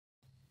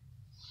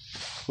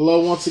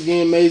Hello once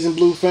again, Amazing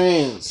Blue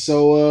fans.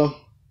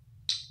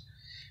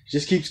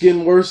 Just keeps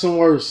getting worse and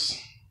worse.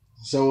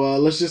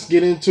 Let's just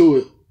get into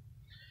it.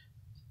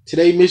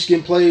 Today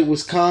Michigan played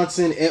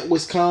Wisconsin at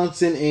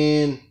Wisconsin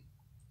and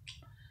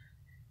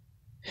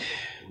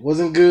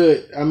wasn't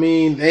good. I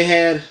mean,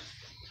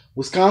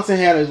 Wisconsin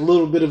had a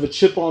little bit of a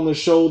chip on their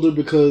shoulder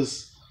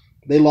because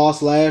they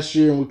lost last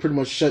year and we pretty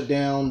much shut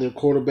down their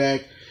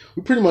quarterback.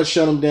 We pretty much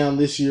shut them down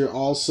this year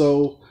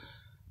also.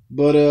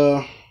 But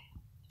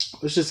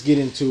let's just get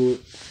into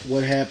it.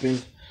 What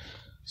happened?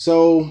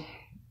 So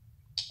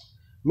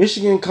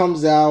Michigan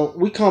comes out.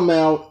 We come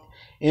out,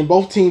 and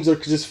both teams are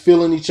just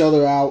filling each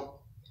other out.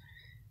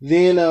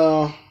 Then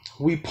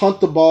we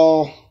punt the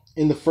ball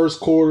in the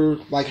first quarter,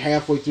 like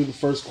halfway through the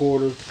first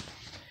quarter,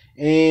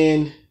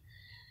 and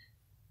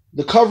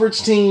the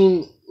coverage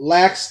team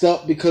laxed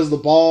up because the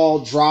ball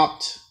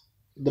dropped.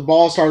 The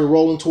ball started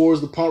rolling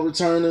towards the punt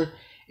returner,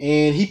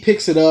 and he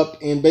picks it up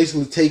and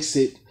basically takes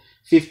it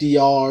 50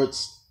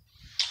 yards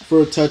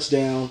for a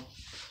touchdown.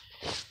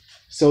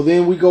 So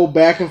then we go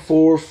back and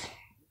forth.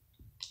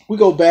 We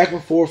go back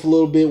and forth a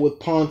little bit with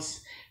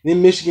punts.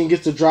 Then Michigan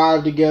gets a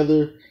drive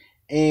together,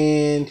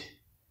 and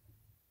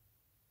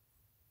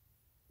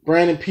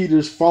Brandon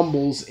Peters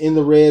fumbles in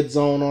the red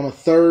zone on a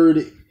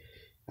third.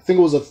 I think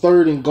it was a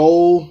 3rd and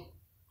goal.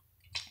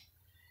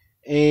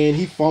 And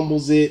he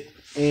fumbles it,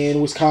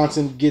 and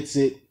Wisconsin gets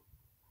it.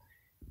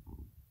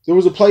 There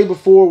was a play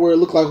before where it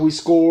looked like we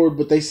scored,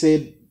 but they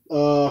said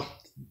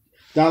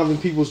Donovan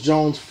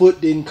Peoples-Jones'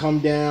 foot didn't come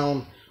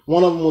down.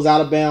 One of them was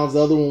out of bounds.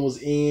 The other one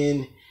was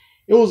in.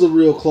 It was a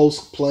real close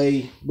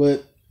play,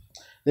 but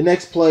the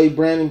next play,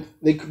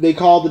 they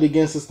called it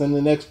against us. Then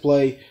the next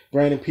play,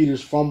 Brandon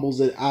Peters fumbles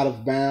it out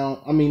of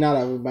bounds. I mean, not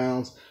out of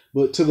bounds,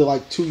 but to the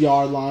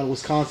 2-yard line.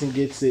 Wisconsin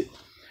gets it.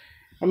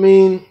 I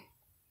mean,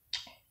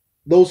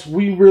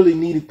 we really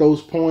needed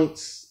those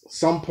points.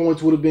 Some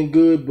points would have been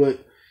good,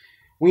 but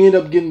we end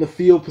up getting the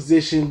field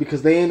position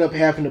because they end up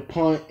having to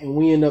punt, and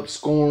we end up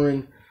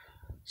scoring.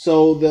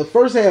 So the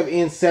first half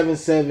ends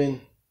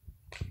 7-7,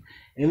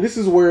 and this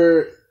is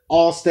where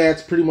all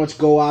stats pretty much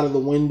go out of the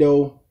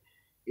window.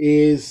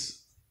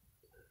 Is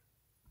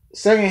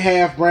second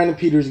half, Brandon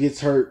Peters gets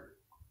hurt,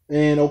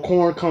 and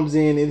O'Korn comes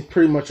in, and it's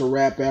pretty much a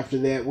wrap after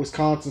that.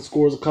 Wisconsin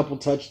scores a couple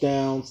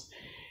touchdowns,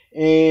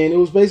 and it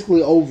was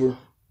basically over.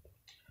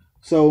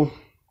 So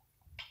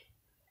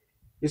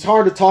it's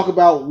hard to talk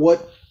about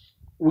what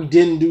we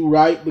didn't do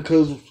right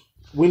because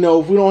we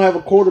know if we don't have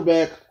a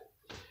quarterback,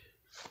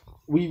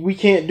 we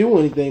can't do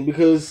anything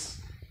because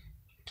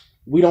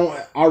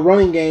our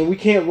running game, we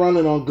can't run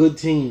it on good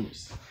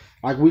teams.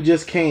 We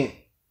just can't.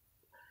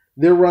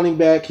 Their running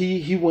back,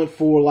 he went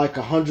for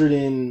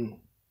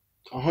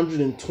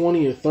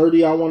 120 or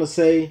 30, I want to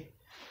say.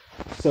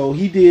 So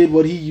he did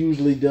what he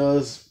usually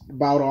does,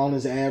 about on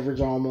his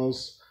average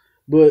almost.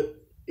 But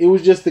it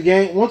was just the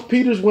game. Once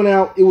Peters went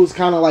out, it was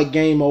kind of like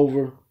game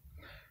over.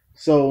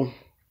 So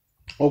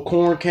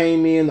O'Korn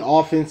came in, the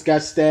offense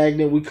got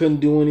stagnant, we couldn't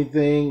do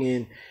anything,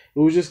 and it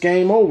was just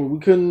game over. We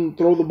couldn't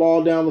throw the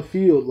ball down the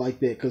field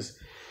like that because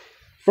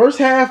first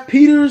half,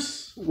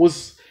 Peters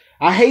was –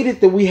 I hated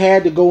that we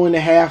had to go into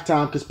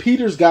halftime because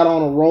Peters got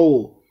on a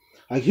roll.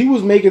 He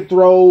was making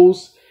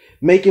throws,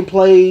 making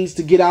plays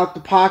to get out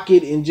the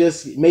pocket and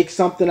just make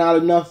something out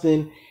of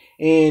nothing.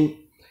 And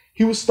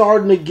he was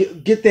starting to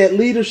get that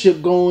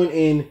leadership going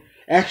and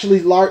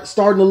actually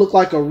starting to look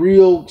like a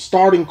real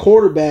starting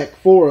quarterback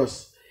for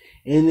us.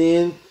 And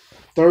then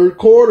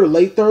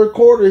late third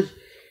quarter,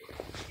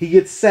 he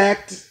gets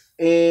sacked,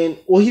 and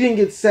he didn't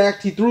get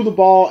sacked. He threw the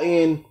ball,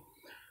 and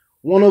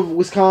one of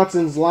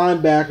Wisconsin's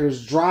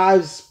linebackers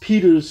drives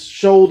Peters'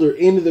 shoulder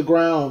into the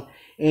ground,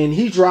 and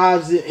he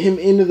drives him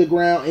into the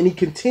ground, and he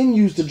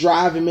continues to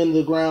drive him into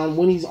the ground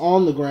when he's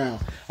on the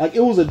ground. It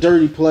was a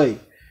dirty play.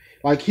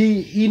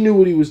 He knew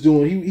what he was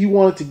doing. He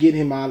wanted to get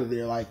him out of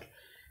there.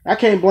 I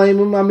can't blame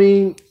him. I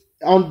mean,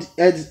 on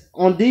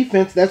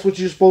defense, that's what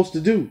you're supposed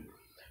to do.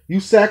 You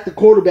sack the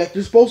quarterback,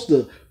 you're supposed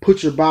to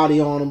put your body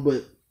on him,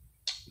 but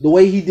the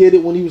way he did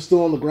it when he was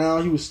still on the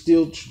ground, he was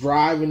still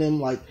driving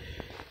him.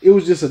 It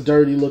was just a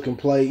dirty looking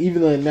play.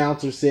 Even the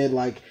announcer said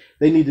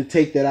they need to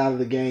take that out of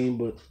the game,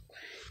 but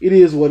it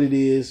is what it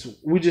is.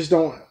 We just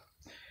don't.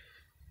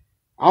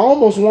 I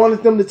almost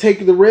wanted them to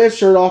take the red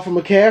shirt off of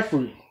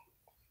McCaffrey.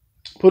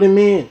 Put him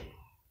in.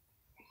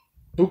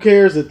 Who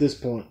cares at this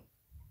point?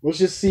 Let's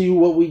just see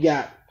what we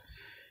got.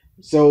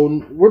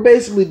 So we're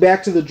basically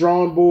back to the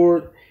drawing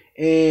board,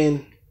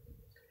 and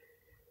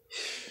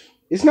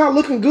it's not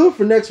looking good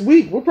for next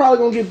week. We're probably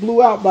going to get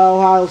blew out by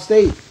Ohio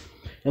State.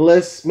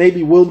 Unless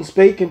maybe Wilton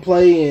Spate can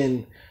play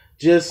and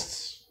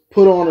just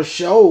put on a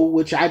show,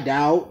 which I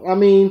doubt. I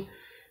mean,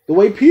 the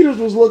way Peters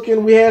was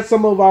looking, we had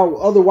some of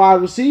our other wide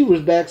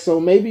receivers back,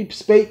 so maybe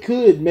Spate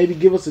could maybe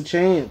give us a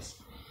chance.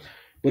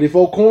 But if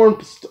O'Korn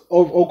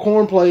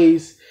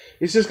plays,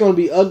 it's just going to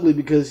be ugly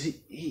because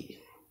he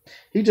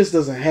just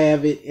doesn't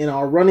have it in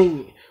our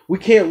running. We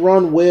can't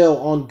run well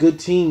on good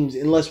teams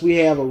unless we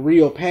have a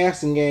real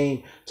passing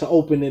game to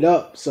open it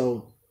up.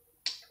 So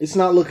it's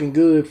not looking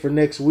good for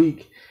next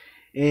week.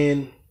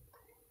 And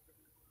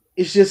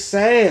it's just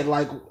sad.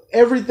 Like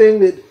everything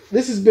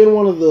this has been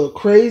one of the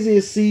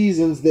craziest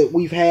seasons that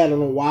we've had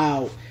in a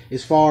while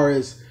as far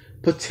as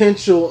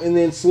potential, and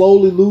then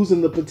slowly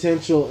losing the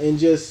potential, and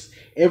just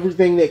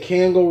everything that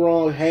can go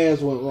wrong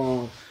has went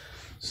wrong.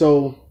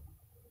 So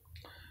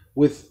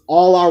with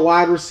all our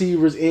wide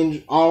receivers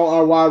all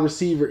our wide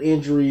receiver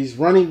injuries,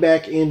 running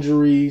back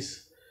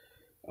injuries,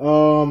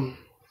 bad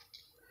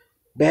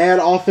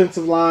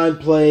offensive line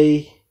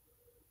play,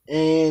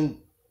 and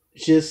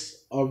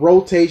just a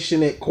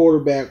rotation at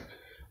quarterback.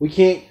 We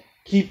can't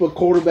keep a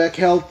quarterback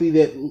healthy.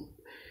 That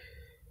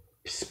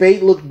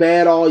Spate looked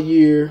bad all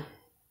year.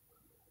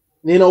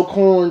 Then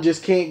O'Corn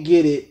just can't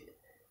get it.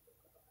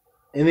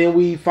 And then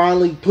we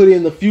finally put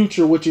in the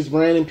future, which is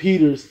Brandon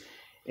Peters,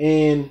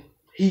 and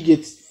he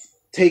gets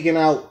taken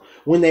out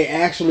when they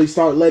actually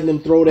start letting him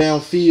throw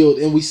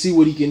downfield, and we see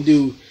what he can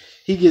do.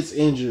 He gets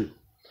injured.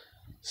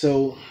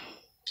 So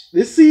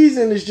this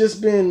season has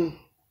just been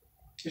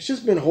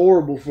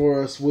horrible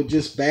for us, with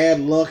just bad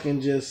luck,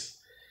 and it's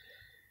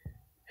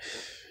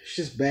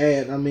just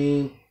bad. I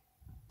mean,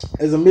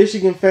 as a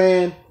Michigan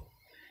fan,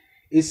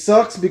 it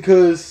sucks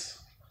because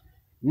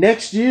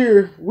next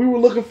year we were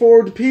looking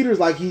forward to Peters.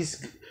 Like we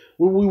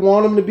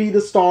want him to be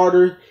the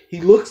starter. He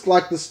looks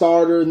like the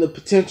starter and the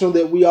potential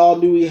that we all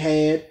knew he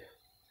had.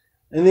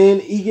 And then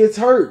he gets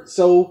hurt.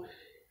 So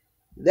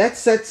that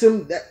sets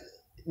him,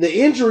 the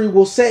injury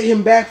will set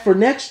him back for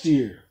next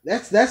year.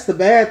 That's the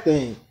bad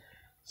thing.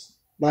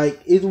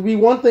 Like, it would be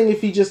one thing if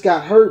he just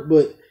got hurt,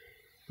 but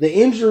the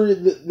injury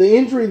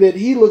that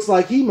he looks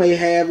like he may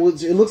have,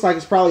 which it looks like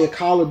it's probably a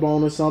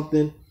collarbone or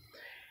something.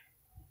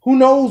 Who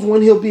knows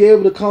when he'll be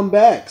able to come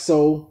back?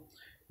 So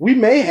we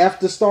may have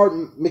to start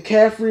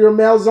McCaffrey or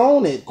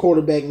Malzone at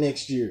quarterback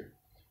next year.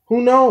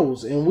 Who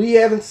knows? And we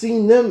haven't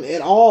seen them at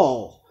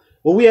all.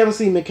 Well, we haven't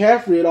seen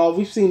McCaffrey at all.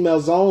 We've seen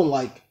Malzone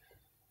like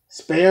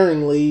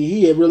sparingly.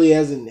 He really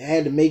hasn't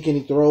had to make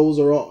any throws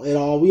or at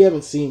all. We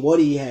haven't seen what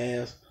he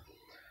has.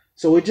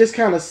 So it just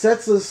kind of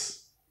sets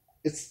us,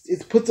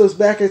 it puts us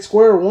back at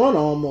square one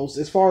almost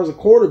as far as a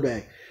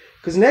quarterback.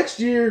 Because next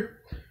year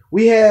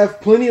we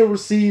have plenty of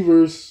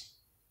receivers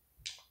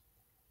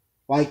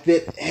like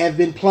that have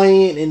been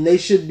playing, and they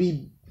should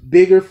be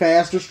bigger,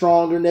 faster,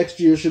 stronger next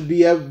year. Should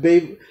be able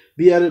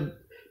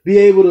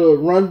to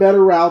run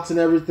better routes and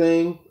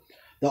everything.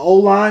 The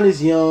O-line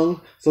is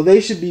young, so they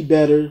should be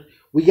better.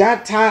 We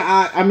got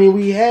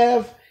we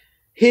have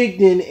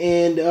Higdon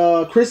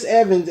and Chris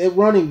Evans at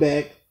running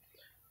back.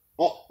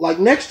 Like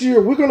next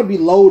year, we're going to be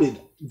loaded.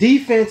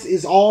 Defense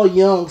is all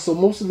young, so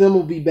most of them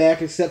will be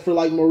back except for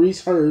like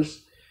Maurice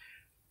Hurst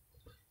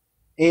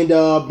and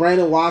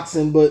Brandon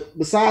Watson. But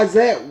besides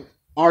that,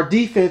 our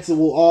defense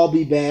will all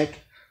be back.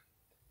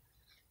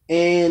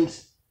 And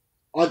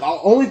like the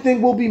only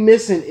thing we'll be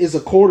missing is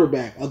a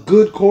quarterback, a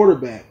good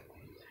quarterback.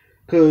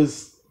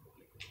 Because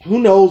who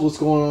knows what's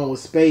going on with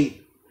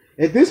Spate.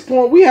 At this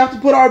point, we have to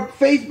put our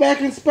faith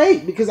back in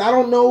Spate, because I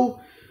don't know.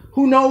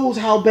 Who knows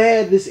how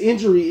bad this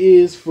injury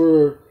is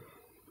for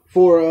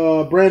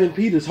Brandon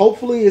Peters.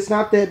 Hopefully it's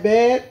not that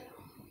bad.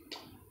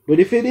 But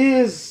if it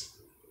is,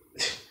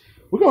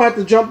 we're going to have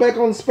to jump back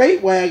on the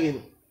Spate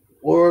wagon.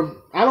 Or,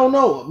 I don't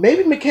know.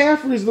 Maybe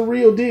McCaffrey is the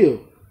real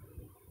deal.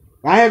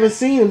 I haven't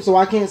seen him, so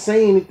I can't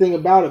say anything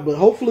about it. But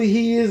hopefully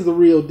he is the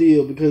real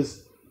deal,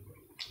 because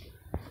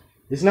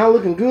it's not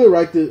looking good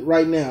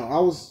right now.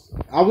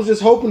 I was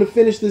just hoping to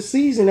finish this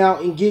season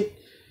out and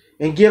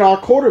get our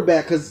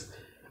quarterback, because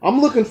I'm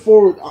looking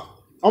forward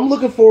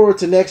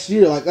to next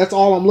year. Like, that's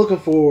all I'm looking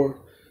for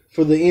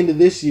the end of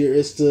this year,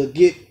 is to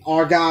get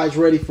our guys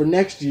ready for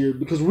next year,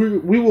 because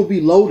we will be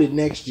loaded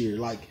next year.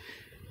 Like,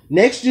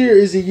 next year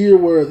is a year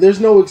where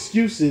there's no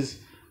excuses.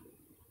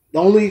 The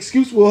only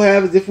excuse we'll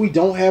have is if we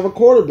don't have a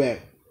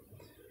quarterback.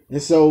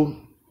 And so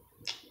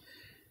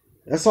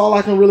that's all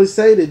I can really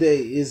say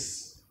today.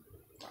 It's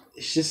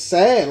just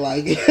sad.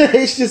 Like,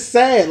 it's just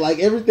sad. Like,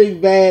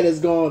 everything bad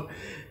has gone.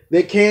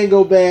 That can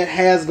go bad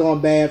has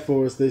gone bad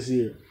for us this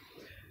year.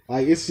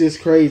 Like, it's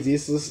just crazy.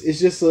 It's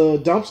just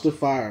a dumpster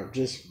fire.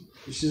 It's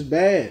just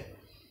bad.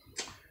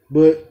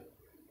 But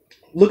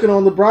looking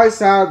on the bright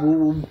side,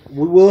 we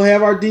will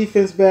have our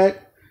defense back.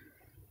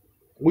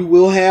 We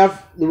will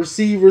have the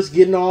receivers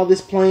getting all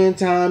this playing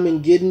time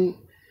and getting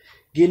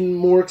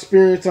more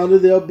experience under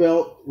their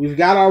belt. We've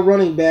got our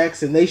running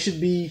backs, and they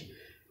should be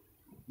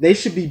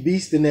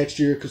beasting next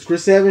year, because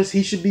Chris Evans,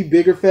 he should be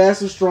bigger,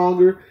 faster,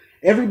 stronger.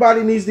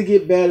 Everybody needs to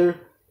get better,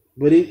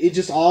 but it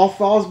just all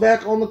falls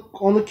back on the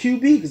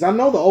QB, because I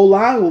know the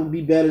O-line will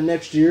be better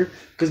next year,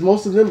 because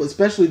most of them,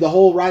 especially the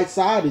whole right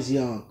side, is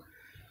young.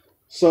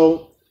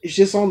 So it's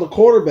just on the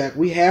quarterback.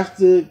 We have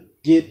to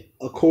get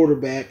a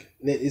quarterback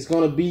that is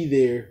going to be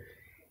there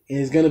and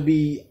is going to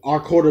be our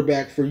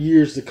quarterback for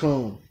years to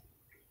come.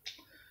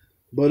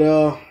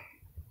 But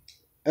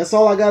that's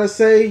all I got to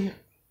say.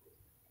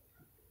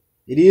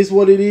 It is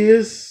what it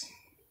is.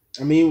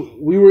 I mean,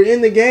 we were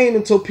in the game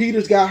until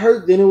Peters got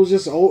hurt. Then it was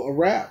just a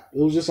wrap.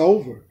 It was just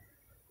over.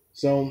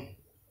 So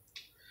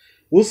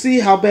we'll see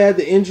how bad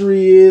the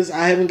injury is.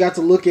 I haven't got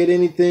to look at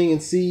anything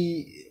and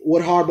see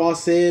what Harbaugh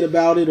said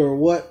about it or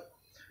what.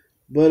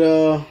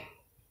 But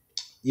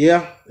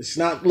yeah, it's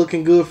not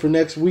looking good for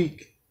next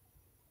week.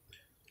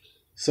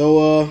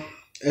 So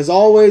as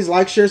always,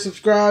 like, share,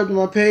 subscribe to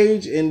my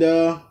page, and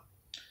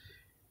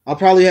I'll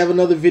probably have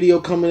another video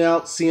coming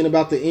out seeing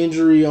about the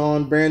injury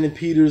on Brandon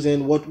Peters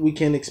and what we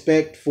can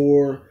expect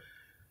for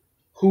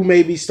who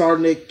may be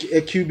starting at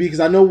QB, because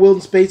I know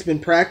Wilton Spate's been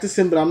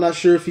practicing, but I'm not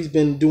sure if he's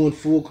been doing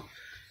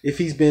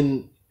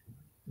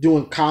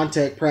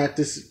contact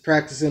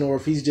practicing, or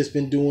if he's just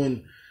been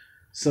doing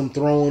some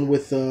throwing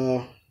with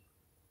the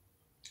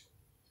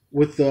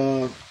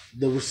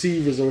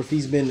receivers, or if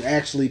he's been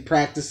actually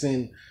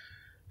practicing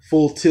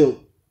full tilt.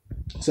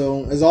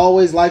 So as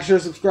always, like, share,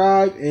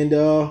 subscribe, and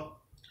go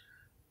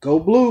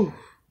Blue.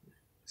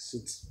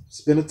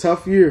 It's been a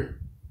tough year.